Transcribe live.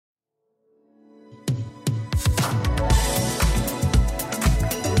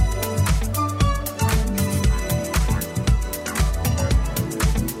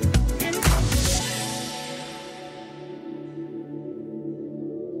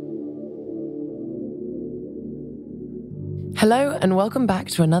Hello and welcome back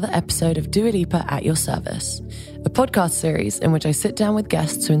to another episode of Dua Lipa at Your Service, a podcast series in which I sit down with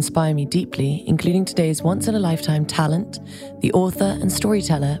guests who inspire me deeply, including today's once-in-a-lifetime talent, the author and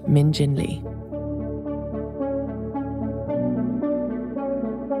storyteller Jin Lee.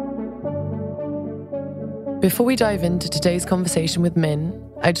 Before we dive into today's conversation with Min,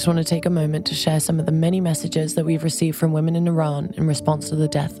 I just want to take a moment to share some of the many messages that we've received from women in Iran in response to the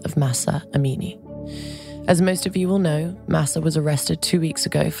death of Mahsa Amini. As most of you will know, Mahsa was arrested 2 weeks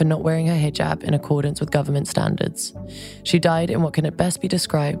ago for not wearing her hijab in accordance with government standards. She died in what can at best be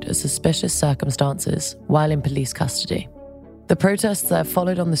described as suspicious circumstances while in police custody. The protests that have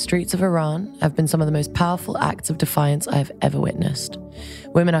followed on the streets of Iran have been some of the most powerful acts of defiance I have ever witnessed.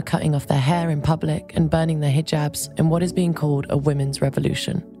 Women are cutting off their hair in public and burning their hijabs in what is being called a women's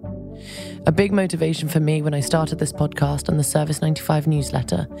revolution. A big motivation for me when I started this podcast and the Service 95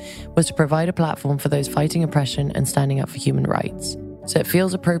 newsletter was to provide a platform for those fighting oppression and standing up for human rights. So it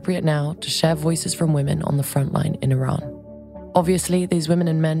feels appropriate now to share voices from women on the front line in Iran. Obviously, these women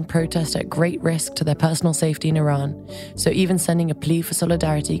and men protest at great risk to their personal safety in Iran, so even sending a plea for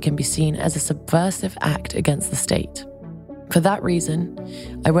solidarity can be seen as a subversive act against the state. For that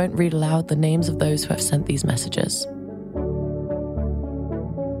reason, I won't read aloud the names of those who have sent these messages.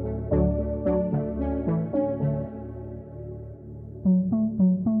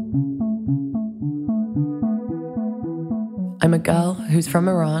 I'm a girl who's from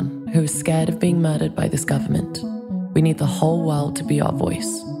Iran, who is scared of being murdered by this government. We need the whole world to be our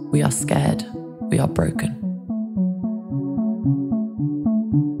voice. We are scared. We are broken.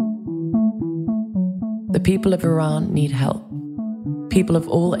 The people of Iran need help. People of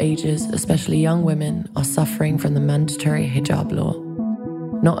all ages, especially young women, are suffering from the mandatory hijab law.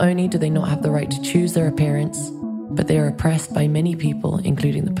 Not only do they not have the right to choose their appearance, but they are oppressed by many people,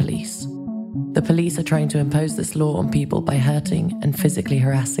 including the police. The police are trying to impose this law on people by hurting and physically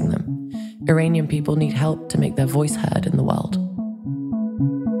harassing them. Iranian people need help to make their voice heard in the world.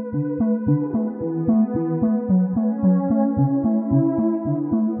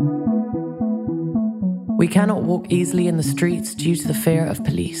 We cannot walk easily in the streets due to the fear of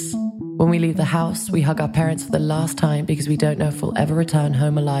police. When we leave the house, we hug our parents for the last time because we don't know if we'll ever return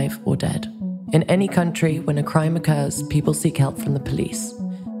home alive or dead. In any country, when a crime occurs, people seek help from the police.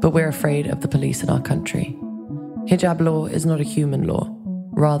 But we're afraid of the police in our country. Hijab law is not a human law.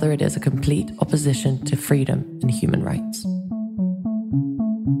 Rather, it is a complete opposition to freedom and human rights.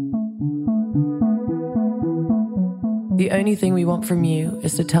 The only thing we want from you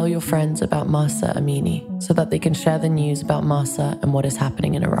is to tell your friends about Mahsa Amini so that they can share the news about Mahsa and what is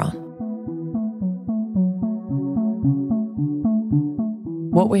happening in Iran.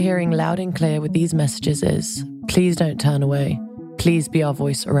 What we're hearing loud and clear with these messages is, please don't turn away. Please be our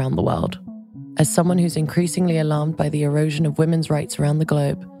voice around the world. As someone who's increasingly alarmed by the erosion of women's rights around the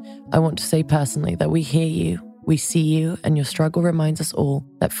globe, I want to say personally that we hear you, we see you, and your struggle reminds us all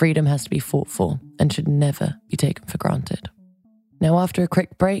that freedom has to be fought for and should never be taken for granted. Now, after a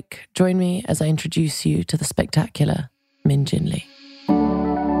quick break, join me as I introduce you to the spectacular Jin Lee.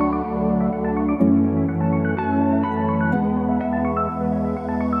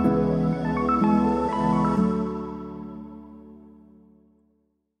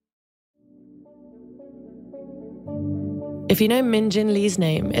 If you know Jin Lee's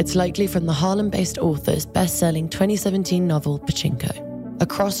name, it's likely from the Harlem-based author's best-selling 2017 novel, Pachinko, a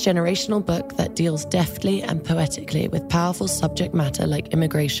cross-generational book that deals deftly and poetically with powerful subject matter like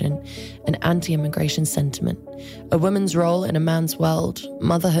immigration and anti-immigration sentiment, a woman's role in a man's world,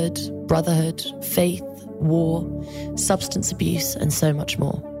 motherhood, brotherhood, faith, war, substance abuse, and so much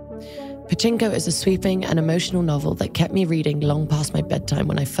more. Pachinko is a sweeping and emotional novel that kept me reading long past my bedtime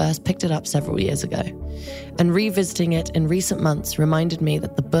when I first picked it up several years ago. And revisiting it in recent months reminded me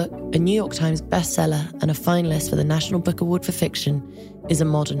that the book, a New York Times bestseller and a finalist for the National Book Award for Fiction, is a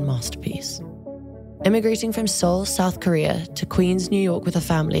modern masterpiece. Immigrating from Seoul, South Korea, to Queens, New York with her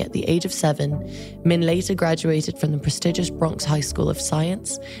family at the age of 7, Min later graduated from the prestigious Bronx High School of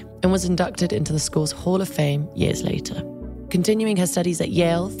Science and was inducted into the school's Hall of Fame years later. Continuing her studies at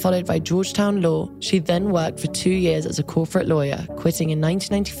Yale, followed by Georgetown Law, she then worked for 2 years as a corporate lawyer, quitting in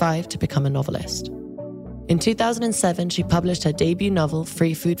 1995 to become a novelist. In 2007, she published her debut novel,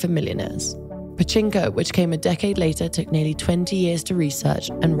 Free Food for Millionaires. Pachinko, which came a decade later, took nearly 20 years to research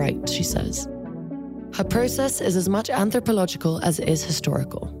and write, she says. Her process is as much anthropological as it is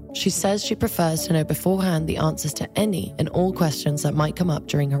historical. She says she prefers to know beforehand the answers to any and all questions that might come up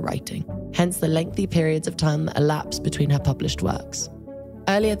during her writing, hence the lengthy periods of time that elapse between her published works.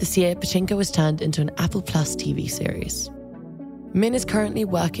 Earlier this year, Pachinko was turned into an Apple Plus TV series. Min is currently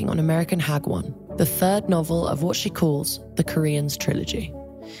working on American Hagwon, the third novel of what she calls the Koreans trilogy.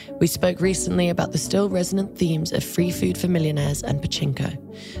 We spoke recently about the still resonant themes of free food for millionaires and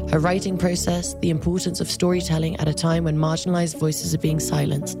pachinko, her writing process, the importance of storytelling at a time when marginalized voices are being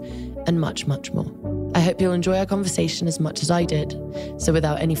silenced, and much, much more. I hope you'll enjoy our conversation as much as I did. So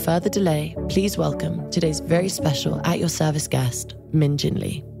without any further delay, please welcome today's very special at your service guest, Jin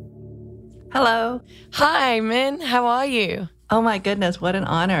Lee. Hello. Hi, Min. How are you? Oh my goodness, what an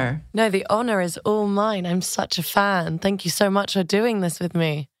honor. No, the honor is all mine. I'm such a fan. Thank you so much for doing this with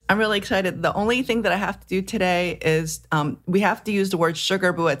me. I'm really excited. The only thing that I have to do today is we have to use the word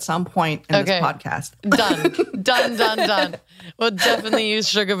sugar boo at some point in this podcast. Done. We'll definitely use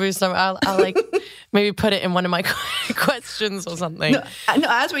sugar boo. So I'll like maybe put it in one of my questions or something. No,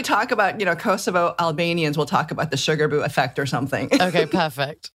 as we talk about, Kosovo Albanians, we'll talk about the sugar boo effect or something. Okay,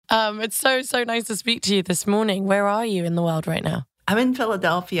 perfect. It's so nice to speak to you this morning. Where are you in the world right now? I'm in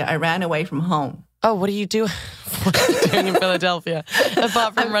Philadelphia. I ran away from home. Oh, what are you doing? What are you doing in Philadelphia,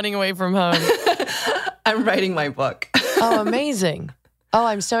 apart from running away from home? I'm writing my book. Oh, amazing. Oh,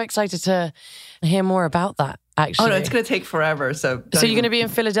 I'm so excited to hear more about that, actually. Oh, no, it's going to take forever. So you're going to be in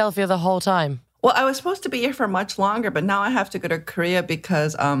Philadelphia the whole time? Well, I was supposed to be here for much longer, but now I have to go to Korea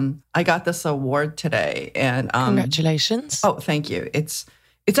because I got this award today. And congratulations. Oh, thank you. It's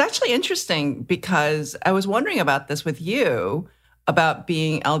actually interesting because I was wondering about this with you, about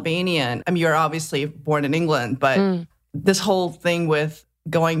being Albanian. I mean, you're obviously born in England, but this whole thing with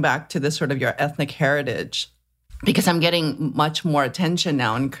going back to this sort of your ethnic heritage, because I'm getting much more attention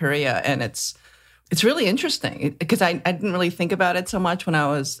now in Korea, and it's really interesting because I didn't really think about it so much when I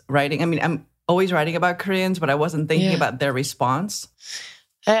was writing. I mean, I'm always writing about Koreans, but I wasn't thinking about their response.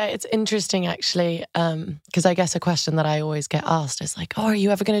 It's interesting, actually, because I guess a question that I always get asked is like, oh, are you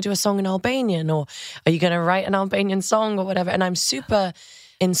ever going to do a song in Albanian, or are you going to write an Albanian song or whatever? And I'm super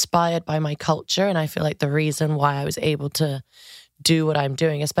inspired by my culture. And I feel like the reason why I was able to do what I'm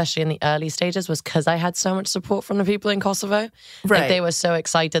doing, especially in the early stages, was because I had so much support from the people in Kosovo. Right. Like, they were so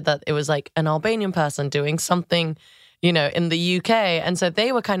excited that it was like an Albanian person doing something, in the UK. And so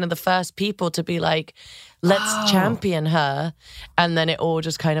they were kind of the first people to be like, let's champion her. And then it all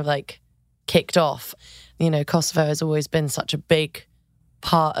just kind of like kicked off. Kosovo has always been such a big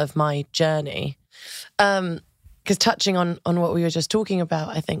part of my journey. Because touching on what we were just talking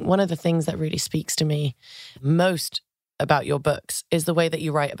about, I think one of the things that really speaks to me most about your books is the way that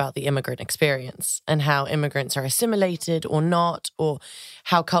you write about the immigrant experience and how immigrants are assimilated or not, or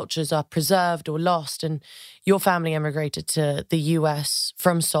how cultures are preserved or lost. And your family immigrated to the US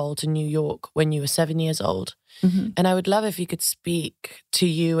from Seoul to New York when you were 7 years old. Mm-hmm. And I would love if you could speak to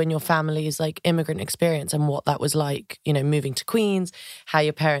you and your family's like immigrant experience and what that was like, moving to Queens, how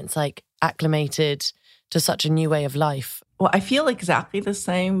your parents like acclimated to such a new way of life. Well, I feel exactly the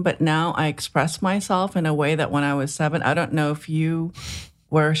same, but now I express myself in a way that when I was 7, I don't know if you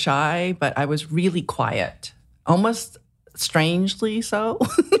were shy, but I was really quiet, almost strangely so.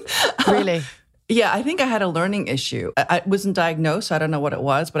 Really? Yeah, I think I had a learning issue. I wasn't diagnosed, so I don't know what it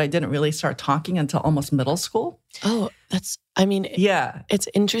was, but I didn't really start talking until almost middle school. Oh, yeah, it's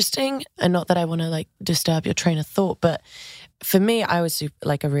interesting. And not that I want to like disturb your train of thought, but for me, I was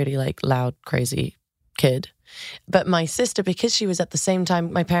like a really like loud, crazy kid. But my sister, because she was at the same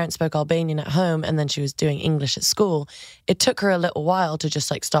time, my parents spoke Albanian at home and then she was doing English at school, it took her a little while to just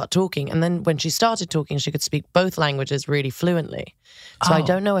like start talking. And then when she started talking, she could speak both languages really fluently. So I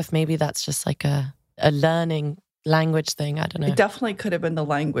don't know if maybe that's just like a learning language thing. I don't know. It definitely could have been the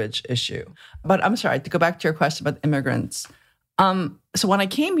language issue. But I'm sorry, to go back to your question about immigrants. So when I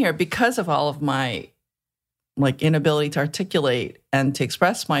came here, because of all of my like inability to articulate and to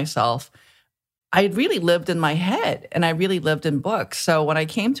express myself, I really lived in my head and I really lived in books. So when I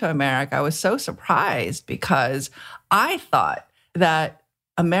came to America, I was so surprised because I thought that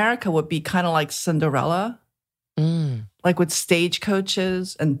America would be kind of like Cinderella, like with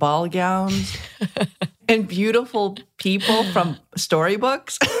stagecoaches and ball gowns and beautiful people from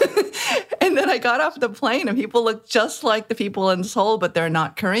storybooks. And then I got off the plane and people looked just like the people in Seoul, but they're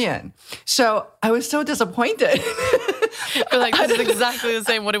not Korean. So I was so disappointed. You're like, this is exactly the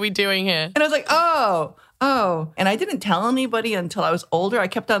same. What are we doing here? And I was like, oh. And I didn't tell anybody until I was older. I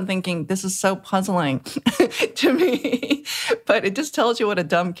kept on thinking, this is so puzzling to me. But it just tells you what a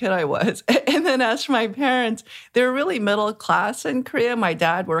dumb kid I was. And then as for my parents, they were really middle class in Korea. My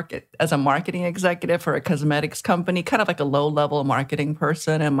dad worked as a marketing executive for a cosmetics company, kind of like a low-level marketing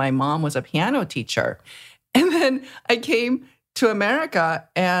person. And my mom was a piano teacher. And then I came to America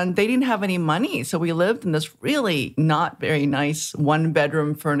and they didn't have any money. So we lived in this really not very nice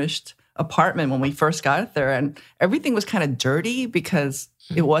one-bedroom furnished apartment when we first got there, and everything was kind of dirty because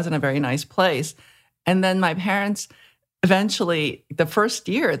it wasn't a very nice place. And then my parents eventually, the first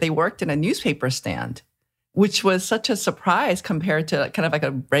year, they worked in a newspaper stand, which was such a surprise compared to kind of like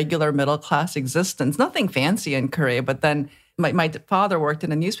a regular middle-class existence. Nothing fancy in Korea, but then my father worked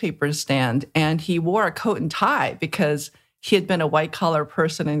in a newspaper stand, and he wore a coat and tie because he had been a white-collar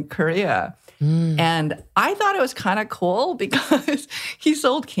person in Korea. And I thought it was kind of cool because he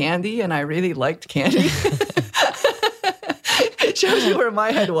sold candy, and I really liked candy. It shows you where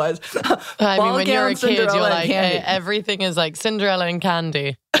my head was. I mean, when you're a kid, you're like, hey, everything is like Cinderella and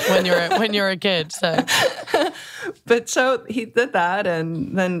candy when you're a kid. So, but so he did that,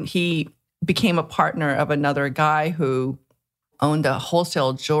 and then he became a partner of another guy who owned a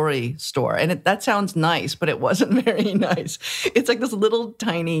wholesale jewelry store. And that sounds nice, but it wasn't very nice. It's like this little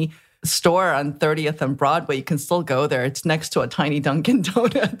tiny store on 30th and Broadway. You can still go there. It's next to a tiny Dunkin'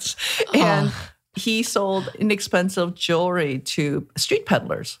 Donuts. And he sold inexpensive jewelry to street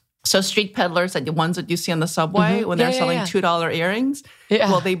peddlers. So street peddlers, like the ones that you see on the subway when they're selling $2 earrings,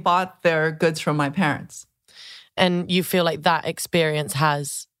 well, they bought their goods from my parents. And you feel like that experience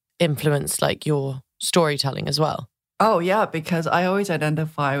has influenced like your storytelling as well? Oh, yeah, because I always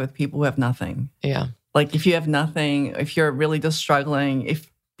identify with people who have nothing. Yeah. Like if you have nothing, if you're really just struggling,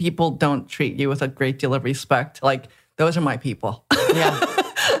 if people don't treat you with a great deal of respect, like those are my people. Yeah.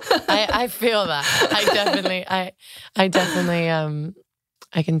 I feel that. I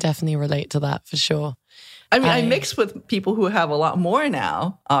can definitely relate to that for sure. I mean, I mix with people who have a lot more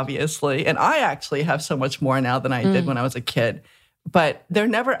now, obviously. And I actually have so much more now than I did when I was a kid. But they're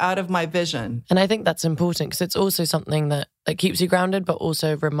never out of my vision. And I think that's important because it's also something that keeps you grounded, but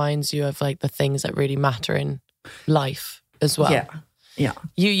also reminds you of like the things that really matter in life as well. Yeah. Yeah.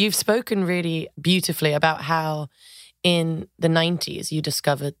 You've spoken really beautifully about how in the 90s you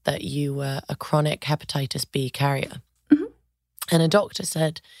discovered that you were a chronic hepatitis B carrier. Mm-hmm. And a doctor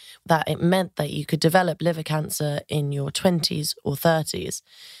said that it meant that you could develop liver cancer in your 20s or 30s.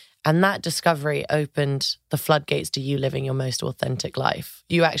 And that discovery opened the floodgates to you living your most authentic life.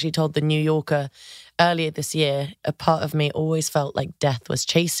 You actually told The New Yorker earlier this year, a part of me always felt like death was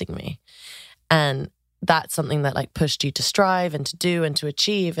chasing me. And that's something that like pushed you to strive and to do and to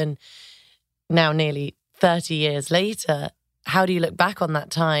achieve. And now nearly 30 years later, how do you look back on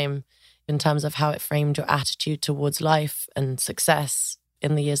that time in terms of how it framed your attitude towards life and success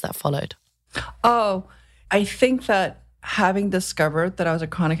in the years that followed? Oh, I think that having discovered that I was a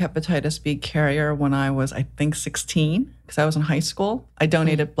chronic hepatitis B carrier when I was, I think, 16, because I was in high school, I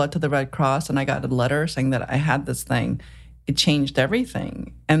donated blood to the Red Cross and I got a letter saying that I had this thing. It changed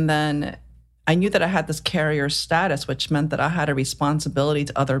everything. And then I knew that I had this carrier status, which meant that I had a responsibility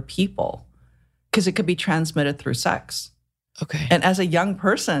to other people because it could be transmitted through sex. Okay. And as a young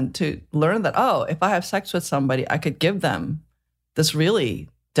person to learn that, oh, if I have sex with somebody, I could give them this really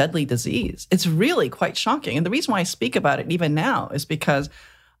deadly disease. It's really quite shocking. And the reason why I speak about it even now is because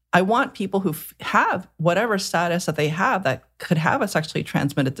I want people who have whatever status that they have that could have a sexually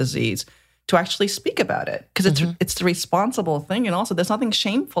transmitted disease to actually speak about it. Because it's the responsible thing. And also there's nothing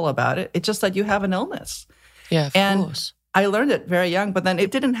shameful about it. It's just that you have an illness. Yeah, of course. I learned it very young, but then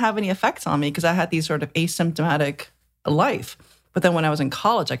it didn't have any effects on me because I had these sort of asymptomatic life. But then when I was in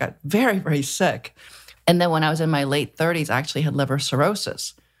college, I got very, very sick. And then when I was in my late 30s, I actually had liver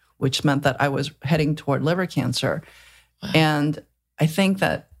cirrhosis, which meant that I was heading toward liver cancer. Wow. And I think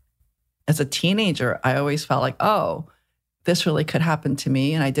that as a teenager, I always felt like, oh, this really could happen to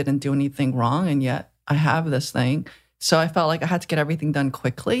me and I didn't do anything wrong and yet I have this thing. So I felt like I had to get everything done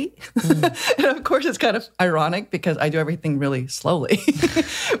quickly. And of course, it's kind of ironic because I do everything really slowly.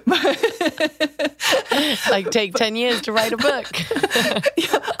 Like take 10 years to write a book.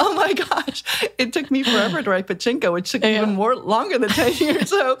 Yeah. Oh my gosh. It took me forever to write Pachinko, which took even more longer than 10 years.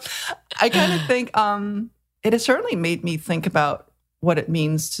 So I kind of think it has certainly made me think about what it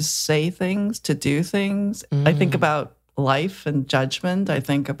means to say things, to do things. I think about life and judgment. I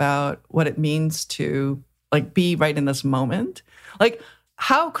think about what it means to like be right in this moment. Like,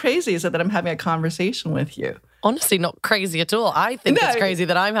 how crazy is it that I'm having a conversation with you? Honestly, not crazy at all. I think it's crazy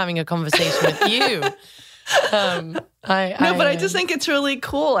that I'm having a conversation with you. But I just think it's really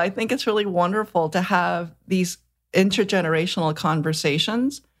cool. I think it's really wonderful to have these intergenerational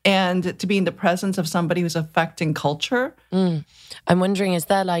conversations and to be in the presence of somebody who's affecting culture. I'm wondering, is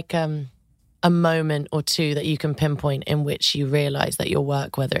there like a moment or two that you can pinpoint in which you realize that your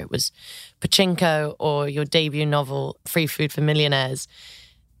work, whether it was Pachinko or your debut novel, Free Food for Millionaires,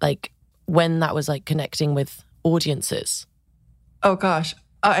 like when that was like connecting with audiences? Oh gosh.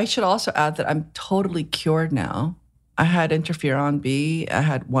 I should also add that I'm totally cured now. I had interferon B. I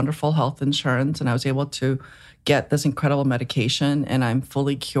had wonderful health insurance, and I was able to get this incredible medication, and I'm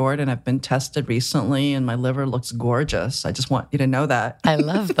fully cured, and I've been tested recently, and my liver looks gorgeous. I just want you to know that. I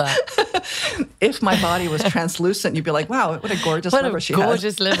love that. If my body was translucent, you'd be like, wow, what a gorgeous liver she has. What a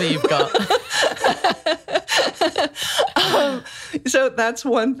gorgeous liver you've got. So that's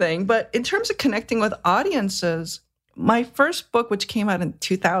one thing. But in terms of connecting with audiences, my first book, which came out in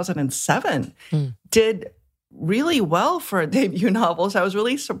 2007, did really well for a debut novel. So I was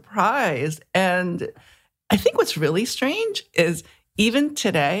really surprised. And I think what's really strange is even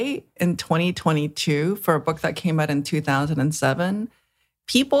today in 2022, for a book that came out in 2007,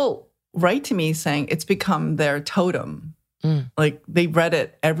 people write to me saying it's become their totem. Like they read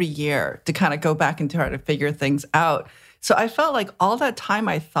it every year to kind of go back and try to figure things out. So I felt like all that time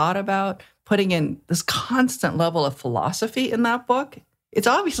I thought about putting in this constant level of philosophy in that book. It's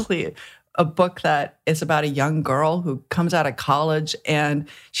obviously a book that is about a young girl who comes out of college and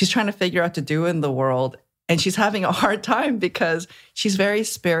she's trying to figure out what to do in the world. And she's having a hard time because she's very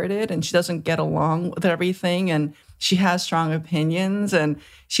spirited and she doesn't get along with everything. And she has strong opinions. And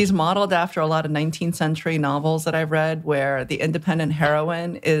she's modeled after a lot of 19th century novels that I've read where the independent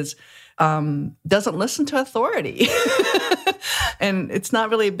heroine is doesn't listen to authority. And it's not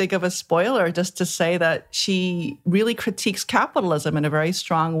really big of a spoiler just to say that she really critiques capitalism in a very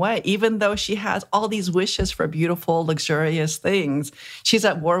strong way. Even though she has all these wishes for beautiful, luxurious things, she's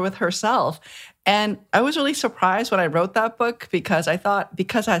at war with herself. And I was really surprised when I wrote that book because I thought,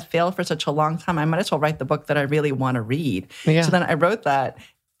 because I had failed for such a long time, I might as well write the book that I really want to read. Yeah. So then I wrote that.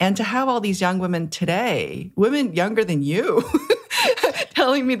 And to have all these young women today, women younger than you,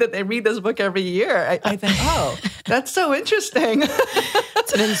 telling me that they read this book every year, I think, oh, that's so interesting.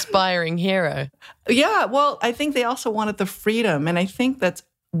 It's an inspiring hero. Yeah, well, I think they also wanted the freedom. And I think that's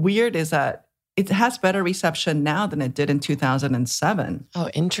weird is that it has better reception now than it did in 2007. Oh,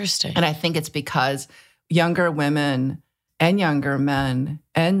 interesting. And I think it's because younger women and younger men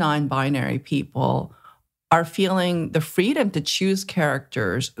and non-binary people are feeling the freedom to choose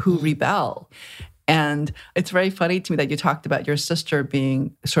characters who rebel. And it's very funny to me that you talked about your sister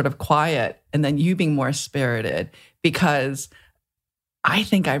being sort of quiet and then you being more spirited, because I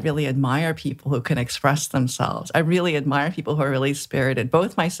think I really admire people who can express themselves. I really admire people who are really spirited.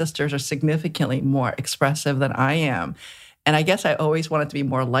 Both my sisters are significantly more expressive than I am. And I guess I always wanted to be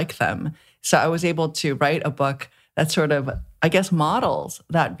more like them. So I was able to write a book that sort of, I guess, models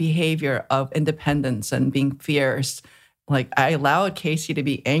that behavior of independence and being fierce. Like I allowed Casey to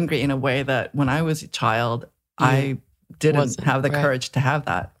be angry in a way that when I was a child, I didn't have the courage to have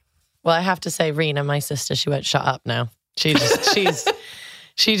that. Well, I have to say, Rena, my sister, she won't shut up now. She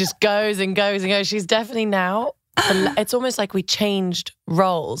just goes and goes and goes. She's definitely now, it's almost like we changed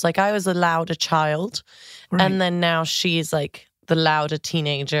roles. Like I was a louder child, and then now she's like the louder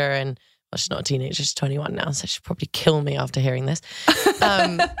teenager. And well, she's not a teenager, she's 21 now, so she'll probably kill me after hearing this.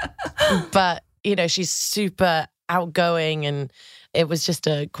 But, you know, she's super outgoing, and it was just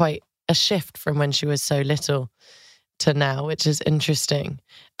quite a shift from when she was so little to now, which is interesting.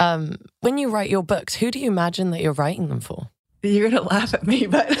 When you write your books, who do you imagine that you're writing them for? You're going to laugh at me,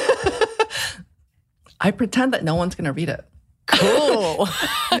 but I pretend that no one's going to read it. Cool.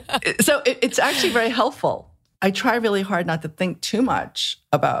 So it's actually very helpful. I try really hard not to think too much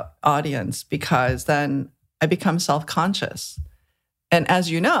about audience because then I become self-conscious. And as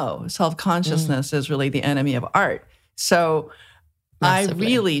you know, self-consciousness is really the enemy of art. So massively. I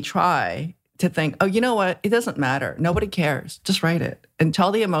really try to think, oh, you know what? It doesn't matter. Nobody cares. Just write it and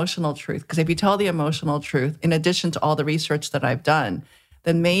tell the emotional truth. Because if you tell the emotional truth, in addition to all the research that I've done,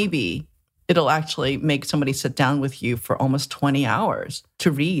 then maybe it'll actually make somebody sit down with you for almost 20 hours to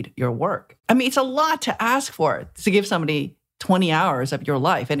read your work. I mean, it's a lot to ask for to give somebody 20 hours of your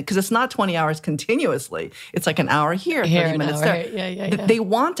life. And because it's not 20 hours continuously, it's like an hour here 30 minutes there. Yeah. They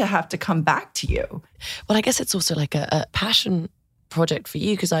want to have to come back to you. Well, I guess it's also like a passion project for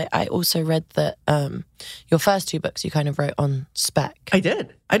you, because I also read that your first two books you kind of wrote on spec. I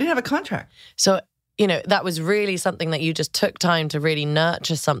didn't have a contract. So, you know, that was really something that you just took time to really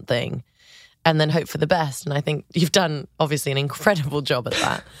nurture something and then hope for the best. And I think you've done obviously an incredible job at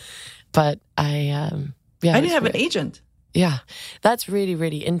that. But I didn't have an agent. Yeah, that's really,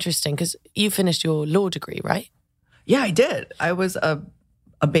 really interesting because you finished your law degree, right? Yeah, I did. I was a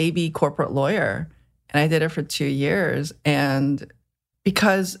baby corporate lawyer, and I did it for 2 years. And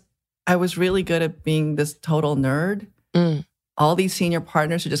because I was really good at being this total nerd, all these senior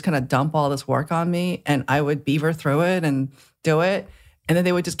partners would just kind of dump all this work on me, and I would beaver through it and do it, and then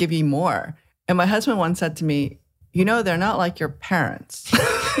they would just give me more. And my husband once said to me, you know, they're not like your parents.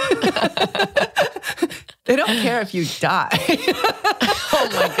 They don't care if you die. Oh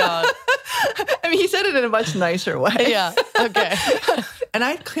my God. I mean, he said it in a much nicer way. Yeah. Okay.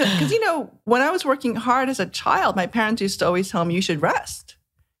 And because, when I was working hard as a child, my parents used to always tell me you should rest.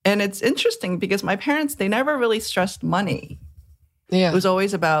 And it's interesting because my parents, they never really stressed money. Yeah. It was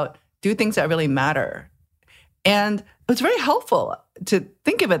always about do things that really matter. And it was very helpful to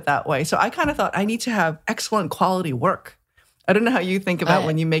think of it that way. So I kind of thought I need to have excellent quality work. I don't know how you think about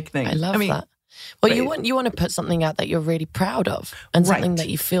when you make things. I love that. Well, you want to put something out that you're really proud of and something that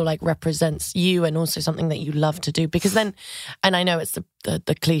you feel like represents you and also something that you love to do. Because then, and I know it's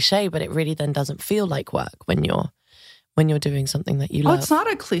the cliche, but it really then doesn't feel like work when you're doing something that you love. Oh, it's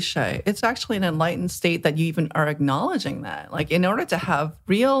not a cliche. It's actually an enlightened state that you even are acknowledging that. Like in order to have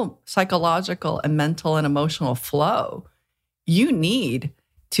real psychological and mental and emotional flow, you need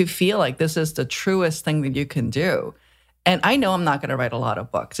to feel like this is the truest thing that you can do. And I know I'm not going to write a lot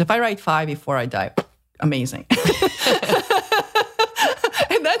of books. If I write 5 before I die, amazing. And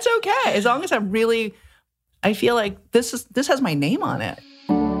that's okay. As long as I feel like this has my name on it.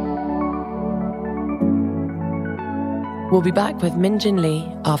 We'll be back with Jin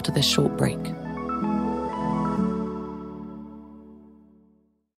Lee after this short break.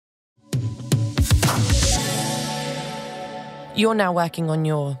 You're now working on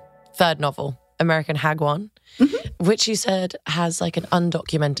your third novel, American Hagwon, which you said has like an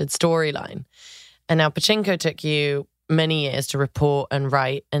undocumented storyline. And now Pachinko took you many years to report and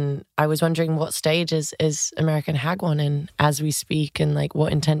write. And I was wondering what stage is American Hagwon in as we speak, and like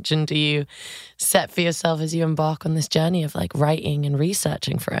what intention do you set for yourself as you embark on this journey of like writing and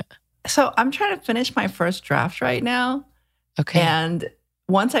researching for it? So I'm trying to finish my first draft right now. Okay. And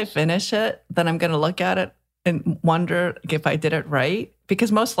once I finish it, then I'm going to look at it and wonder if I did it right,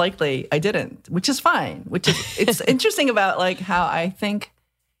 because most likely I didn't, which is fine, it's interesting about like how I think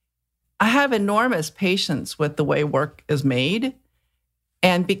I have enormous patience with the way work is made.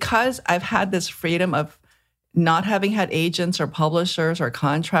 And because I've had this freedom of not having had agents or publishers or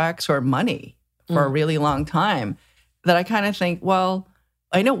contracts or money for a really long time, that I kind of think, well,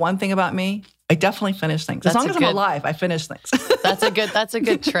 I know one thing about me. I definitely finish things. As long as I'm alive, I finish things. That's a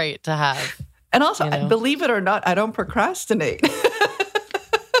good trait to have. And also, believe it or not, I don't procrastinate.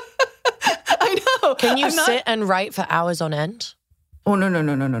 I know. Can you sit and write for hours on end? Oh,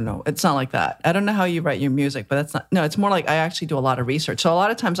 no. It's not like that. I don't know how you write your music, but that's not, no, it's more like I actually do a lot of research. So a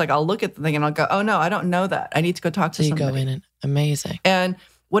lot of times, like I'll look at the thing and I'll go, oh no, I don't know that. I need to go talk to somebody. So you go in and amazing. And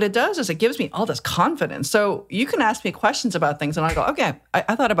what it does is it gives me all this confidence. So you can ask me questions about things and I go, okay,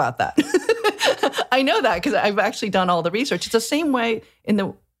 I thought about that. I know that because I've actually done all the research. It's the same way in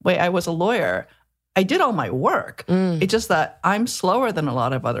the way I was a lawyer. I did all my work. It's just that I'm slower than a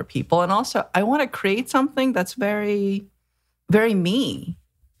lot of other people. And also I want to create something that's very, very me.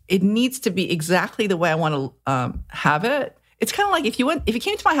 It needs to be exactly the way I want to have it. It's kind of like if you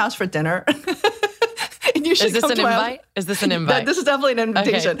came to my house for dinner. And you should Is this an invite? Is this an invite? This is definitely an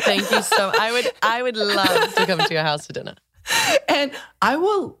invitation. Okay, thank you so much. I would love to come to your house for dinner. And I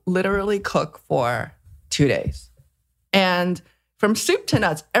will literally cook for 2 days. And from soup to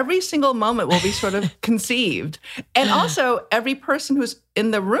nuts, every single moment will be sort of conceived. And also every person who's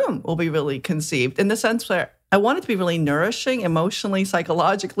in the room will be really conceived in the sense where I want it to be really nourishing, emotionally,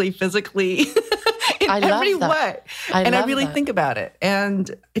 psychologically, physically, in every way. I really think about it. And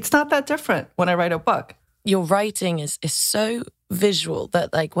it's not that different when I write a book. Your writing is so visual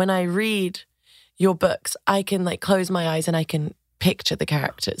that like when I read your books, I can like close my eyes and I can picture the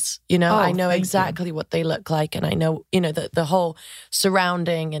characters. You know, I know exactly what they look like, and I know, the whole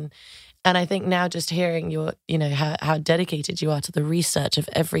surrounding and I think now just hearing your, how dedicated you are to the research of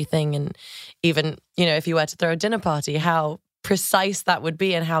everything, and even, if you were to throw a dinner party, how precise that would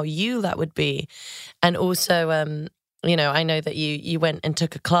be and how that would be. And also, I know that you went and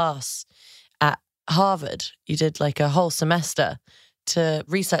took a class at Harvard. You did like a whole semester to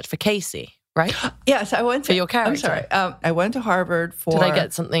research for Casey, right? Yes, I went for your character. I'm sorry. I went to Harvard for... Did I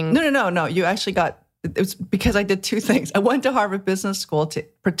get something? No. You actually got... It was because I did 2 things. I went to Harvard Business School to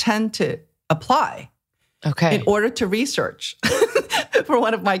pretend to apply. Okay. In order to research for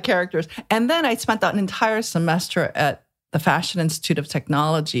one of my characters. And then I spent an entire semester at the Fashion Institute of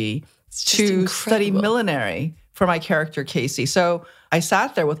Technology to study millinery for my character, Casey. So I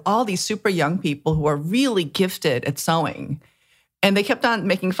sat there with all these super young people who are really gifted at sewing. And they kept on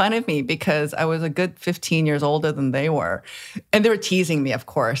making fun of me because I was a good 15 years older than they were. And they were teasing me, of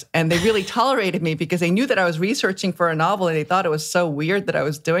course. And they really tolerated me because they knew that I was researching for a novel and they thought it was so weird that I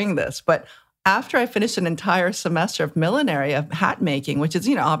was doing this. But after I finished an entire semester of millinery, of hat making, which is,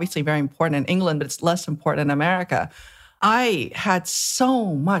 obviously very important in England, but it's less important in America, I had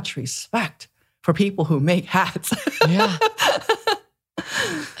so much respect for people who make hats. Yeah.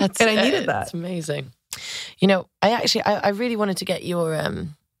 And I needed that. It's amazing. You know, I really wanted to get your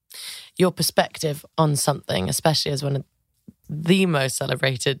perspective on something, especially as one of the most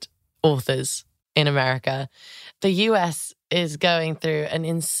celebrated authors in America. The US is going through an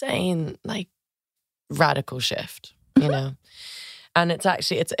insane, like, radical shift, you know? And it's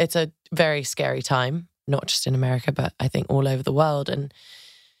actually, it's a very scary time, not just in America, but I think all over the world. And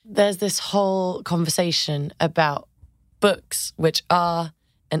there's this whole conversation about books which are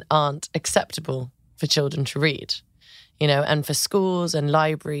and aren't acceptable for children to read, you know, and for schools and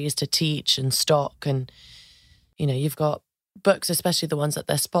libraries to teach and stock. And, you know, you've got books, especially the ones that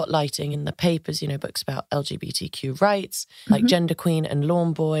they're spotlighting in the papers, you know, books about LGBTQ rights, like Gender Queen and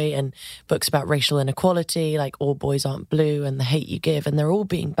Lawn Boy, and books about racial inequality, like All Boys Aren't Blue and The Hate You Give, and they're all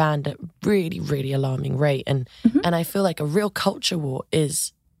being banned at really, really alarming rate. And I feel like a real culture war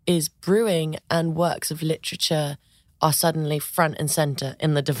is brewing, and works of literature are suddenly front and center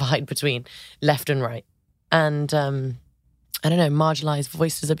in the divide between left and right. And, I don't know, marginalized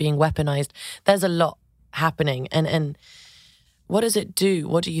voices are being weaponized. There's a lot happening. And what does it do?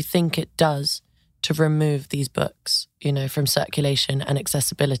 What do you think it does to remove these books, you know, from circulation and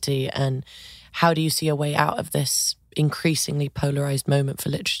accessibility? And how do you see a way out of this increasingly polarized moment for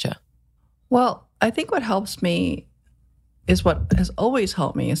literature? Well, I think what helps me is what has always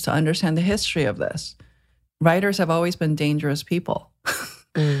helped me is to understand the history of this. Writers have always been dangerous people.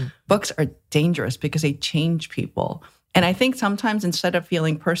 Books are dangerous because they change people. And I think sometimes instead of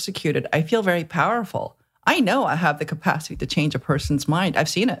feeling persecuted, I feel very powerful. I know I have the capacity to change a person's mind. I've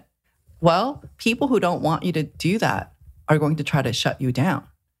seen it. Well, people who don't want you to do that are going to try to shut you down.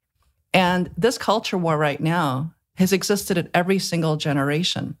 And this culture war right now has existed at every single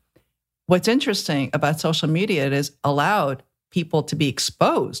generation. What's interesting about social media, it has allowed people to be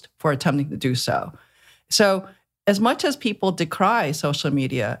exposed for attempting to do so. So as much as people decry social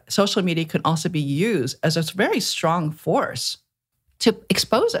media can also be used as a very strong force to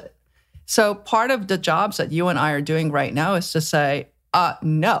expose it. So part of the jobs that you and I are doing right now is to say,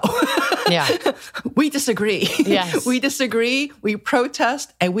 no. Yeah. We disagree. Yes. We disagree, we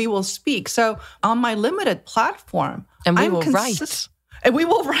protest, and we will speak. So on my limited platform, and we will write. And we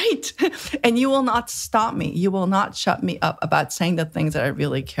will write. And you will not stop me. You will not shut me up about saying the things that I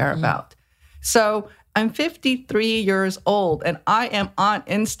really care about. So I'm 53 years old and I am on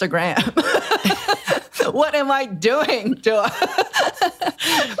Instagram. What am I doing?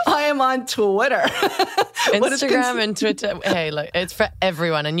 I am on Twitter. Instagram and Twitter. Hey, look, it's for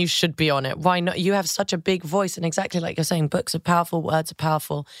everyone and you should be on it. Why not? You have such a big voice, and exactly like you're saying, books are powerful, words are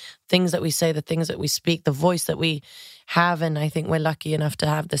powerful, things that we say, the things that we speak, the voice that we have. And I think we're lucky enough to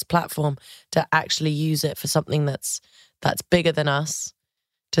have this platform to actually use it for something that's bigger than us,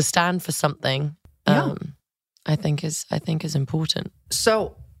 to stand for something. I think is important.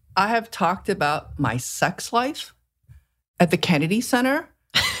 So I have talked about my sex life at the Kennedy Center.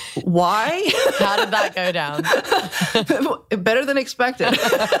 Why? How did that go down? Better than expected.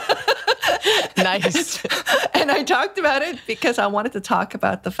 Nice. And I talked about it because I wanted to talk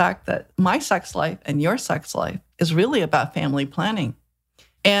about the fact that my sex life and your sex life is really about family planning.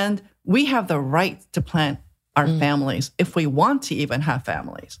 And we have the right to plan our families if we want to even have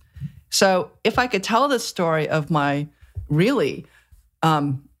families. So if I could tell the story of my really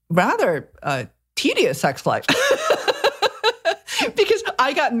rather tedious sex life, because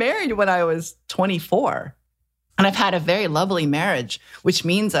I got married when I was 24, and I've had a very lovely marriage, which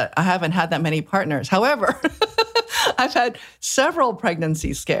means that I haven't had that many partners. However, I've had several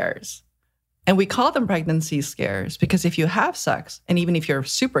pregnancy scares. And we call them pregnancy scares because if you have sex, and even if you're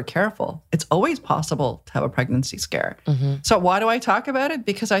super careful, it's always possible to have a pregnancy scare. So why do I talk about it?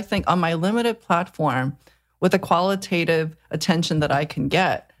 Because I think on my limited platform, with the qualitative attention that I can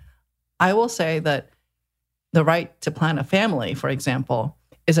get, I will say that the right to plan a family, for example,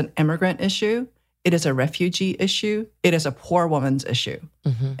 is an immigrant issue. It is a refugee issue. It is a poor woman's issue.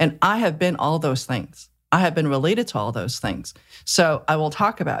 And I have been all those things. I have been related to all those things. So I will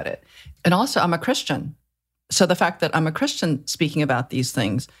talk about it. And also, I'm a Christian. So the fact that I'm a Christian speaking about these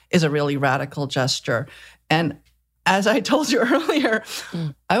things is a really radical gesture. And as I told you earlier,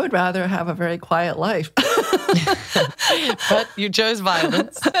 I would rather have a very quiet life. But you chose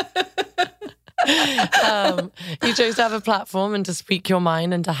violence. You chose to have a platform and to speak your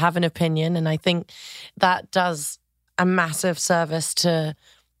mind and to have an opinion. And I think that does a massive service to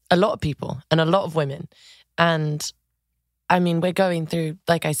a lot of people and a lot of women. And I mean, we're going through,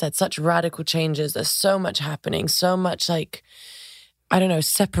 like I said, such radical changes. There's so much happening, so much like, I don't know,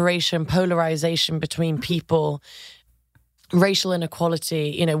 separation, polarization between people, racial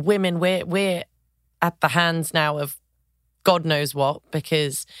inequality. You know, women, we're at the hands now of God knows what,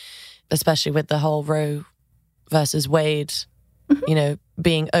 because especially with the whole Roe versus Wade,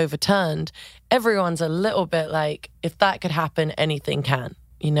 being overturned, everyone's a little bit like, if that could happen, anything can,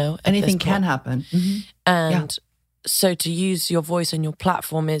 Anything can happen. Mm-hmm. And so to use your voice and your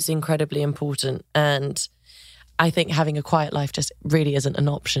platform is incredibly important. And I think having a quiet life just really isn't an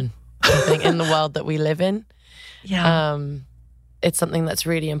option, I think, in the world that we live in. Yeah. It's something that's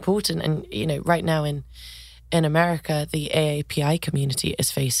really important. And, right now in America, the AAPI community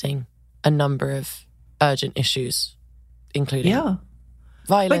is facing a number of urgent issues, including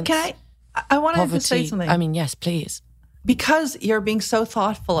violence. But I wanted to say something. I mean, yes, please. Because you're being so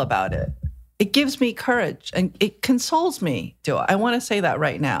thoughtful about it, it gives me courage and it consoles me, Dua. I want to say that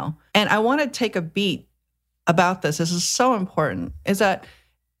right now. And I want to take a beat about this. This is so important, is that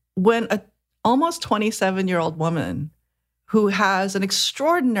when a almost 27-year-old woman who has an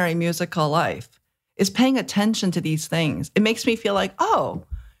extraordinary musical life is paying attention to these things, it makes me feel like, oh,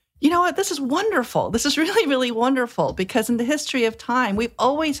 you know what? This is wonderful. This is really, really wonderful, because in the history of time, we've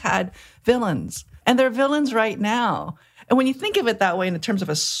always had villains, and they're villains right now. And when you think of it that way in terms of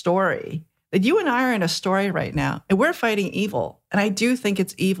a story, that you and I are in a story right now, and we're fighting evil. And I do think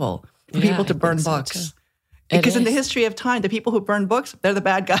it's evil for people to burn books. Because in the history of time, the people who burn books, they're the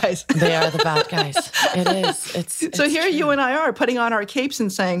bad guys. They are the bad guys. It is. It's so here true. You and I are putting on our capes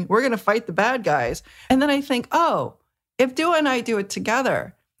and saying, we're going to fight the bad guys. And then I think, oh, if Dua and I do it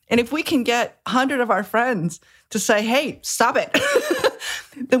together, and if we can get 100 of our friends to say, hey, stop it,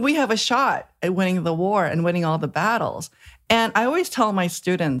 then we have a shot at winning the war and winning all the battles. And I always tell my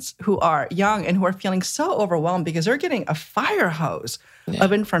students who are young and who are feeling so overwhelmed because they're getting a fire hose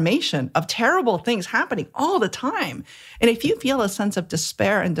of information, of terrible things happening all the time. And if you feel a sense of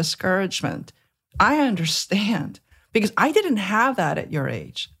despair and discouragement, I understand, because I didn't have that at your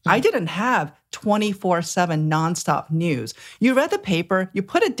age. I didn't have 24/7 nonstop news. You read the paper, you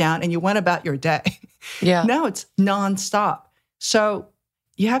put it down, and you went about your day. Yeah. Now it's nonstop. So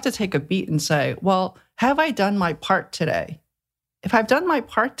you have to take a beat and say, well, have I done my part today? If I've done my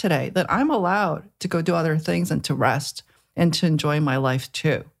part today, then I'm allowed to go do other things and to rest and to enjoy my life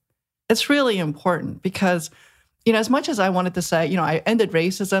too. It's really important because, as much as I wanted to say, I ended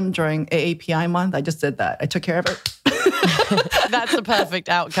racism during AAPI month, I just did that. I took care of it. That's the perfect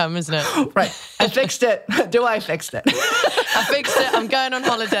outcome, isn't it? Right. I fixed it. I fixed it? I fixed it. I'm going on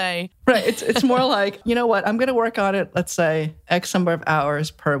holiday. Right. It's more like, you know what? I'm going to work on it, let's say, X number of hours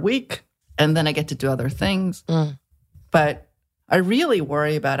per week, and then I get to do other things. But I really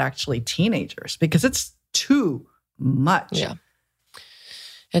worry about actually teenagers because it's too much. Yeah.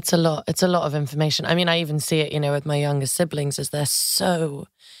 It's a lot. It's a lot of information. I mean, I even see it, with my younger siblings as they're so,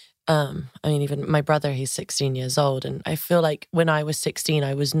 even my brother, he's 16 years old. And I feel like when I was 16,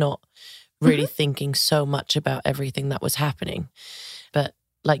 I was not really thinking so much about everything that was happening. But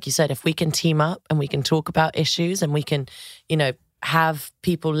like you said, if we can team up and we can talk about issues and we can, have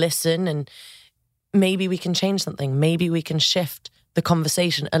people listen, and maybe we can change something. Maybe we can shift the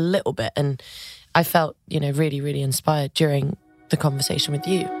conversation a little bit. And I felt, really, really inspired during the conversation with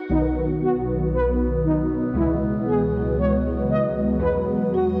you.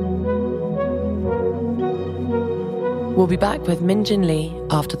 We'll be back with Jin Lee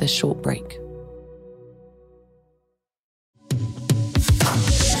after this short break.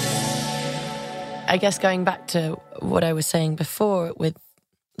 I guess going back to what I was saying before with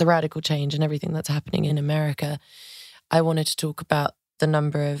the radical change and everything that's happening in America, I wanted to talk about the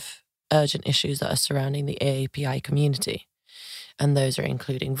number of urgent issues that are surrounding the AAPI community. And those are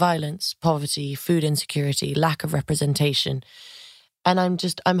including violence, poverty, food insecurity, lack of representation. And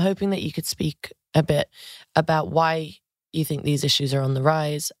I'm hoping that you could speak a bit about why you think these issues are on the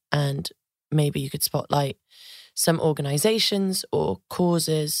rise, and maybe you could spotlight some organizations or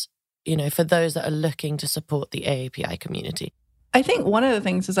causes, for those that are looking to support the AAPI community. I think one of the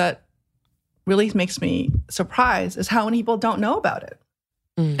things is that really makes me surprised is how many people don't know about it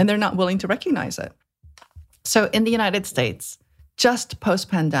and they're not willing to recognize it. So in the United States, just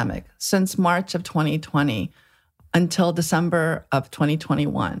post-pandemic, since March of 2020 until December of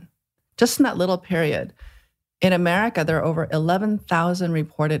 2021, just in that little period, in America, there are over 11,000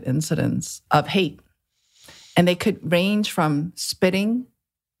 reported incidents of hate. And they could range from spitting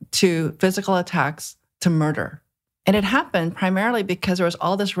to physical attacks to murder. And it happened primarily because there was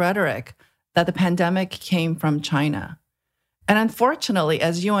all this rhetoric that the pandemic came from China. And unfortunately,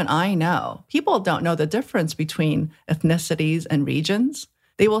 as you and I know, people don't know the difference between ethnicities and regions.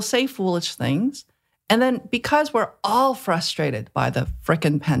 They will say foolish things. And then because we're all frustrated by the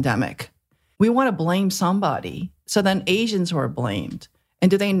frickin' pandemic, we want to blame somebody. So then Asians were blamed. And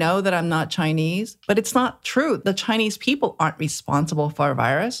do they know that I'm not Chinese? But it's not true. The Chinese people aren't responsible for a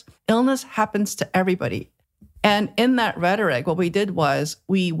virus. Illness happens to everybody. And in that rhetoric, what we did was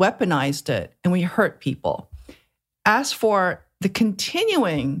we weaponized it and we hurt people. As for the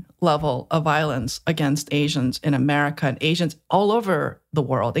continuing level of violence against Asians in America and Asians all over the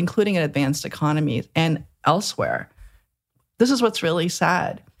world, including in advanced economies and elsewhere, this is what's really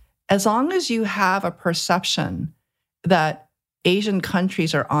sad. As long as you have a perception that Asian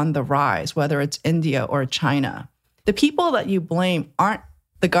countries are on the rise, whether it's India or China, the people that you blame aren't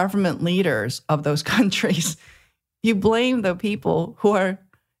the government leaders of those countries. You blame the people who are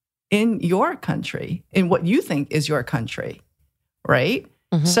in your country, in what you think is your country, right?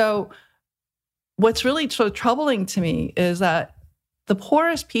 Mm-hmm. So what's really so troubling to me is that the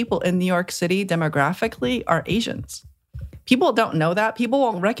poorest people in New York City demographically are Asians. People don't know that. People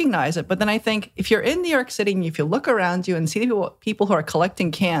won't recognize it. But then I think if you're in New York City and if you look around you and see people who are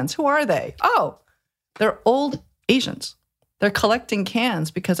collecting cans, who are they? Oh, they're old Asians. They're collecting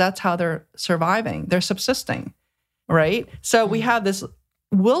cans because that's how they're surviving. They're subsisting, right? So we have this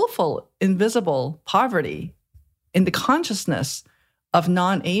willful, invisible poverty in the consciousness of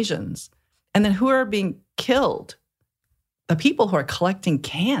non-Asians. And then who are being killed? The people who are collecting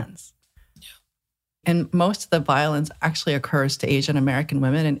cans. Yeah. And most of the violence actually occurs to Asian American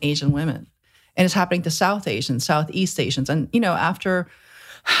women and Asian women. And it's happening to South Asians, Southeast Asians. And, after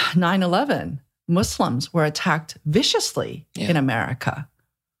 9/11, Muslims were attacked viciously in America.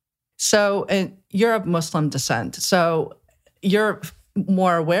 So, and you're of Muslim descent, so you're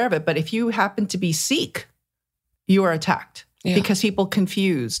more aware of it. But if you happen to be Sikh, you are attacked because people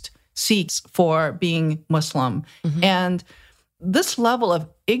confused Sikhs for being Muslim. Mm-hmm. And this level of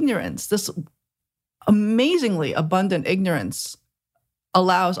ignorance, this amazingly abundant ignorance,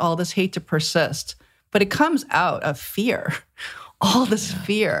 allows all this hate to persist. But it comes out of fear, all this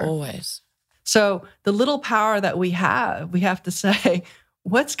fear. Always. So the little power that we have to say,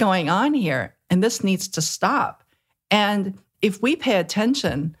 what's going on here? And this needs to stop. And if we pay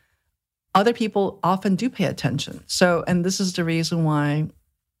attention, other people often do pay attention. So, and this is the reason why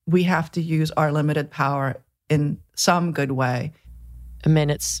we have to use our limited power in some good way. I mean,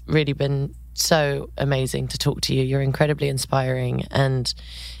 it's really been so amazing to talk to you. You're incredibly inspiring. And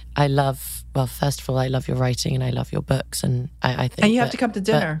I love, well, first of all, I love your writing and I love your books. And I think and you have to come to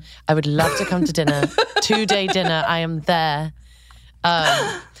dinner. I would love to come to dinner. 2-day dinner. I am there.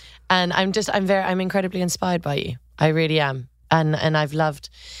 And I'm incredibly inspired by you. I really am. And I've loved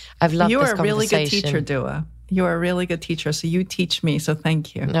you this conversation. You are a really good teacher, Dua. You are a really good teacher. So you teach me. So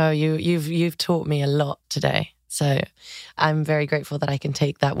thank you. No, you've taught me a lot today. So I'm very grateful that I can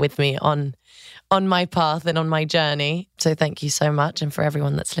take that with me on my path and on my journey. So thank you so much, and for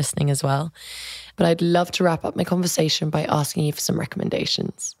everyone that's listening as well. But I'd love to wrap up my conversation by asking you for some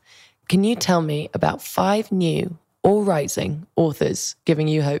recommendations. Can you tell me about 5 new or rising authors giving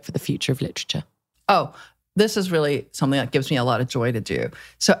you hope for the future of literature? Oh, this is really something that gives me a lot of joy to do.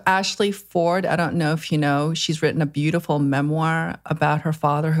 So Ashley Ford, I don't know if you know, she's written a beautiful memoir about her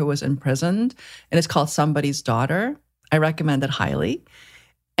father who was imprisoned, and it's called Somebody's Daughter. I recommend it highly.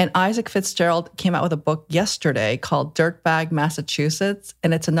 And Isaac Fitzgerald came out with a book yesterday called Dirtbag, Massachusetts,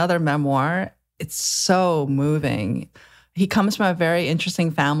 and it's another memoir. It's so moving. He comes from a very interesting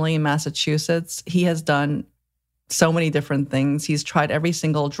family in Massachusetts. He has done so many different things. He's tried every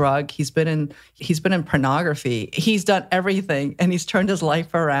single drug. He's been in pornography. He's done everything, and he's turned his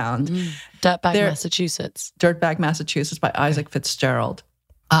life around. Dirtbag, Massachusetts. Dirtbag, Massachusetts by Isaac Fitzgerald.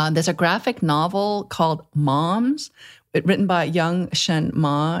 There's a graphic novel called Moms, written by Young Shen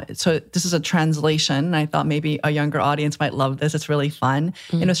Ma. So this is a translation. I thought maybe a younger audience might love this. It's really fun.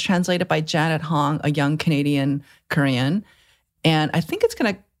 And it was translated by Janet Hong, a young Canadian Korean. And I think it's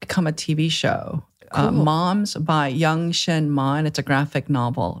going to become a TV show. Cool. Moms by Young Shen Ma, and it's a graphic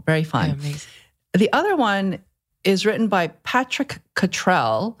novel. Very fun. Yeah, the other one is written by Patrick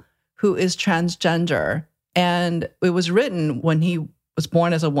Cottrell, who is transgender. And it was written when he was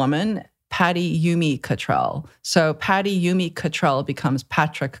born as a woman, Patty Yumi Cottrell. So Patty Yumi Cottrell becomes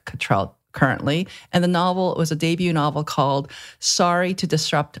Patrick Cottrell currently. And the novel was a debut novel called Sorry to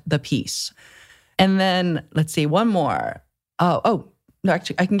Disrupt the Peace. And then, let's see, one more. No,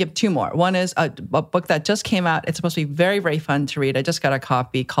 actually, I can give 2 more. One is a book that just came out. It's supposed to be very, very fun to read. I just got a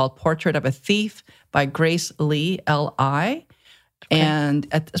copy called Portrait of a Thief by Grace Lee, L.I. Okay. And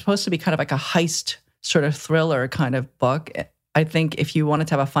it's supposed to be kind of like a heist sort of thriller kind of book. I think if you wanted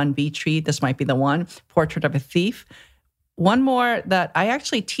to have a fun beach read, this might be the one, Portrait of a Thief. One more that I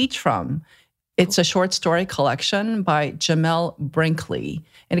actually teach from. It's a short story collection by Jamel Brinkley.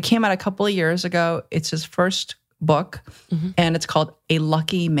 And it came out a couple of years ago. It's his first book, and it's called A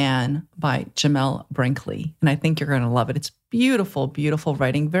Lucky Man by Jamel Brinkley. And I think you're going to love it. It's beautiful, beautiful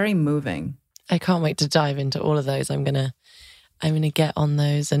writing, very moving. I can't wait to dive into all of those. I'm gonna get on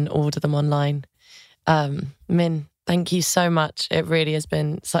those and order them online. Min, thank you so much. It really has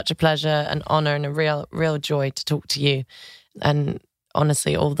been such a pleasure, an honor, and a real joy to talk to you. And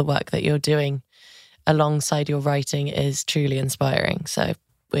honestly, all the work that you're doing alongside your writing is truly inspiring. So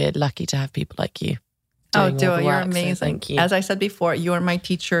we're lucky to have people like you. Dua, you're amazing. So thank you. As I said before, you are my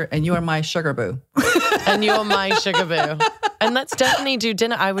teacher and you are my sugar boo. And you're my sugar boo. And let's definitely do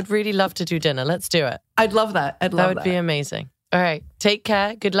dinner. I would really love to do dinner. Let's do it. I'd love that. That would be amazing. All right. Take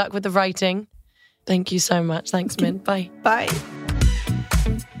care. Good luck with the writing. Thank you so much. Thanks, Min. Bye. Bye.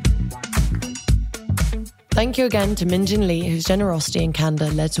 Thank you again to Jin Lee, whose generosity and candor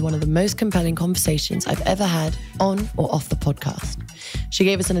led to one of the most compelling conversations I've ever had on or off the podcast. She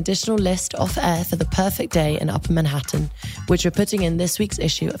gave us an additional list off air for the perfect day in Upper Manhattan, which we're putting in this week's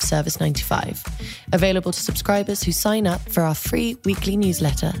issue of Service 95, available to subscribers who sign up for our free weekly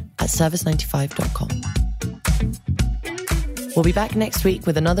newsletter at service95.com. We'll be back next week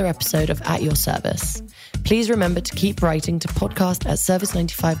with another episode of At Your Service. Please remember to keep writing to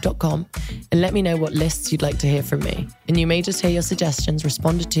podcast@service95.com and let me know what lists you'd like to hear from me. And you may just hear your suggestions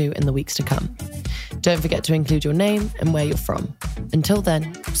responded to in the weeks to come. Don't forget to include your name and where you're from. Until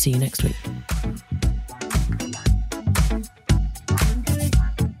then, see you next week.